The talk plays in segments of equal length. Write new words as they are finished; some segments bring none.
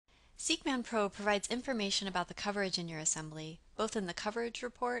SeqMan Pro provides information about the coverage in your assembly, both in the coverage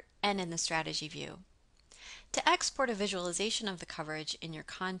report and in the strategy view. To export a visualization of the coverage in your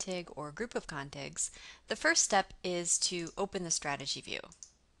contig or group of contigs, the first step is to open the strategy view.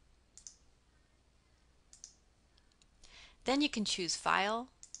 Then you can choose File,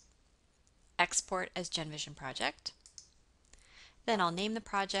 Export as GenVision Project. Then I'll name the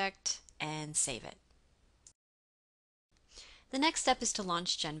project and save it. The next step is to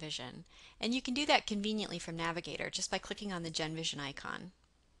launch GenVision, and you can do that conveniently from Navigator just by clicking on the GenVision icon.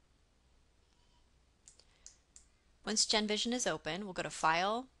 Once GenVision is open, we'll go to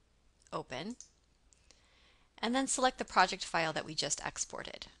File, Open, and then select the project file that we just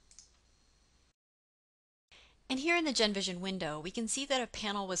exported. And here in the GenVision window, we can see that a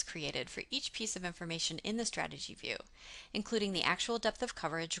panel was created for each piece of information in the strategy view, including the actual depth of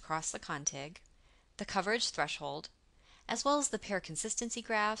coverage across the contig, the coverage threshold, as well as the pair consistency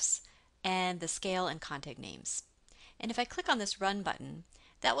graphs and the scale and contig names. And if I click on this Run button,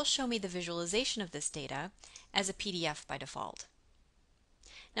 that will show me the visualization of this data as a PDF by default.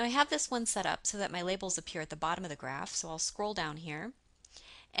 Now I have this one set up so that my labels appear at the bottom of the graph, so I'll scroll down here,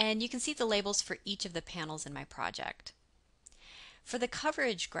 and you can see the labels for each of the panels in my project. For the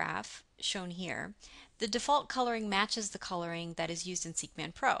coverage graph, shown here, the default coloring matches the coloring that is used in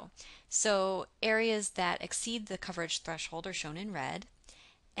SeqMan Pro. So areas that exceed the coverage threshold are shown in red,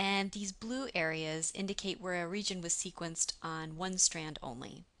 and these blue areas indicate where a region was sequenced on one strand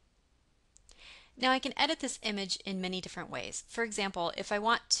only. Now I can edit this image in many different ways. For example, if I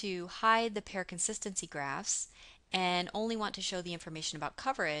want to hide the pair consistency graphs and only want to show the information about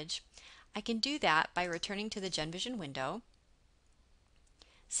coverage, I can do that by returning to the GenVision window,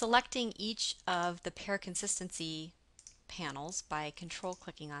 selecting each of the pair consistency panels by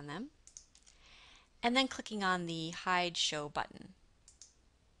control-clicking on them, and then clicking on the Hide Show button.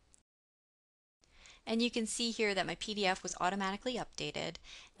 And you can see here that my PDF was automatically updated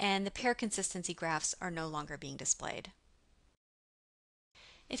and the pair consistency graphs are no longer being displayed.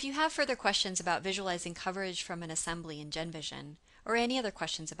 If you have further questions about visualizing coverage from an assembly in GenVision, or any other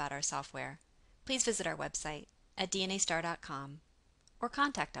questions about our software, please visit our website at DNASTAR.com or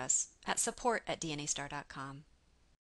contact us at support@DNASTAR.com.